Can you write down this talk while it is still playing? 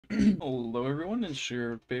Hello everyone, it's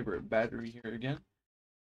your favorite battery here again.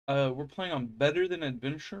 We're playing on Better Than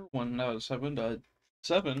Adventure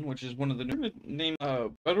 1.7.7, which is one of the new name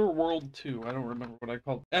Better World 2. I don't remember what I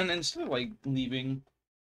called it. And instead of like leaving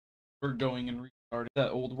or going and restarting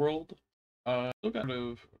that old world, still got rid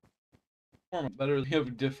of form better of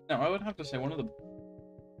different. Now I would have to say one of the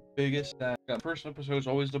biggest that got first episode is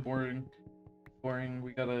always the boring.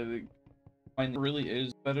 We gotta find really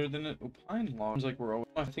is better than it. Pine logs like we're always.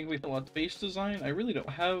 I think we have a lot of base design. I really don't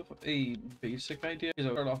have a basic idea.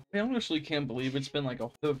 So start off. I honestly can't believe it's been like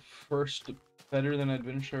the first Better Than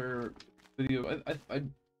Adventure video. I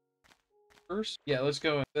first yeah. Let's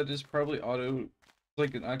go. That is probably auto.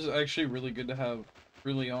 Like it's actually really good to have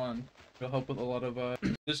really on. It'll help with a lot of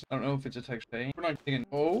this. I don't know if it's a text thing. We're not taking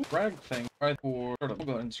brag thing. Right for start up. We'll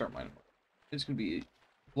go ahead and start mine. It's gonna be a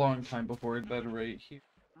long time before it's better right here.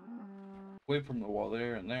 Away from the wall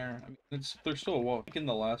there and there. I mean, there's still a wall. Like in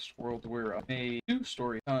the last world where I made two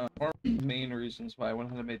story are main reasons why I went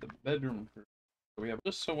ahead and made the bedroom first. So we have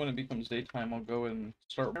just so when it becomes daytime, I'll go and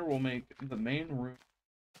start where we'll make the main room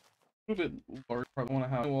a little bit larger. Probably want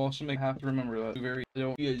to have. We'll also have to remember that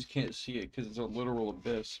you guys can't see it because it's a literal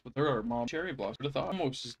abyss. But there are mom cherry blocks. But I thought I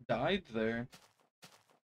almost just died there.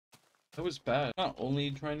 That was bad. Not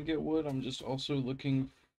only trying to get wood, I'm just also looking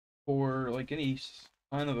for like any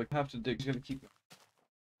sign of have to dig. Gotta keep.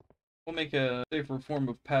 We'll make a safer form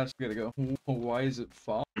of pass. Gotta go. Why is it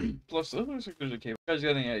fall? Plus, it looks like there's a cave. If you guys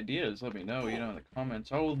got any ideas, let me know. You know, in the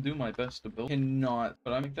comments. I will do my best to build. Cannot,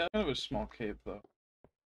 but I make that kind of a small cave though.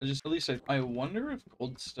 At least I wonder if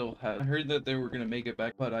gold still has. I heard that they were gonna make it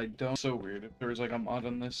back, but I don't. So weird. If there was like a mod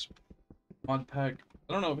on this mod pack,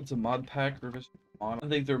 I don't know if it's a mod pack or if it's a mod. I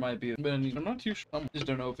think there might be. But I'm not too sure. I just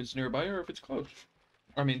don't know if it's nearby or if it's close.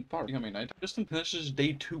 I mean, far becoming night. Just this is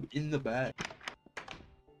day 2 in the back.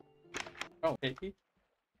 Oh, hey.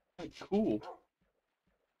 Cool.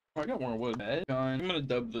 I got more wood. I'm gonna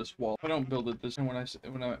dub this wall. I don't build it this time when I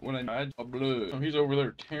died. Oh, blue. Oh, he's over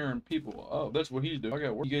there tearing people. Oh, that's what he's doing. I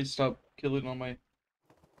got work. You guys stop killing on my.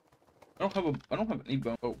 I don't have any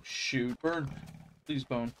bone. Oh shoot. Burn. Please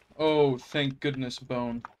bone. Oh, thank goodness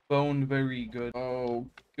bone. Bone very good. Oh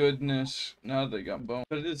goodness. Now they got bone.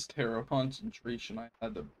 But it is terror concentration. I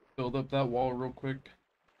had to build up that wall real quick.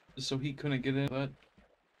 Just so he couldn't get in that.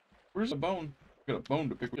 Where's the bone? I got a bone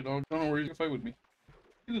to pick with, dog. I don't know where he's gonna fight with me.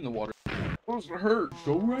 Get in the water. Supposed to hurt.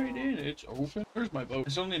 Go right in. It's open. There's my boat. I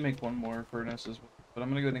still need to make one more furnace as well. But I'm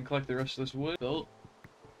gonna go ahead and collect the rest of this wood. Built.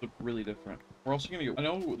 Look really different. We're also gonna get. I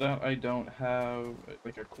know that I don't have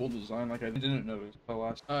like a cool design. Like I didn't notice the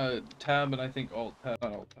last tab and I think alt tab,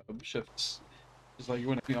 not alt tab, shifts. Is like you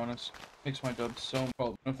want to be honest. Makes my job so. Well, I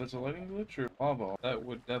don't know if that's a lighting glitch or lava. That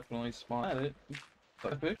would definitely spawn at it.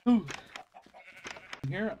 Epic.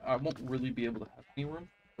 Here, I won't really be able to have any room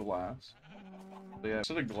for glass. So yeah,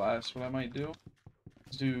 instead of glass, what I might do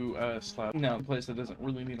is do slab. Now, a place that doesn't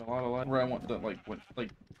really need a lot of light, where I want the like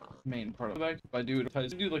main part of it. If I do it, I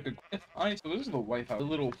do like so this is the White House, a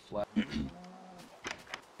little flat.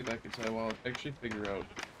 Get back inside while I actually figure out.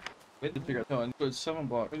 Wait to figure out. No, so it's 7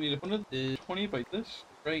 blocks. I need one of the 20 by this,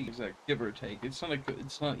 right? Exact, give or take. It's not a good.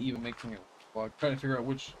 It's not even making a block. Trying to figure out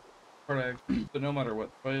which part I. But no matter what,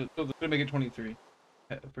 so they're gonna make it 23.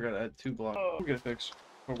 I forgot to add 2 blocks. We'll get it fixed.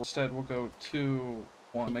 But instead, we'll go 2,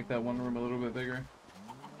 1, make that one room a little bit bigger.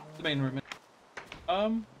 The main room. I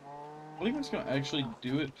think that's gonna actually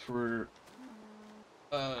do it for.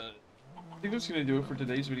 I think that's gonna do it for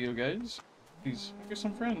today's video, guys. Please make us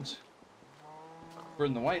some friends. We're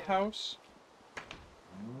in the White House.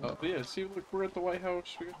 But yeah, see, look, we're at the White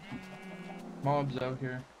House. We got mobs out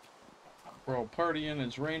here. We're all partying,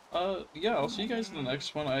 it's raining. Yeah, I'll see you guys in the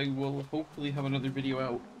next one. I will hopefully have another video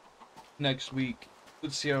out next week.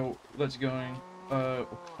 Let's see how that's going. Oh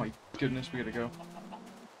my goodness, we gotta go.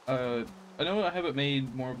 I know I haven't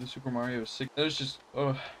made more of the Super Mario 6. That was just,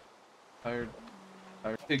 tired.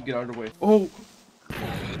 Hey, get out of the way. Oh!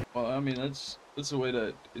 Well, I mean, that's a way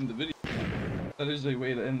to end the video. That is a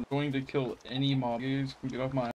way to end. Going to kill any mob. You guys can get off my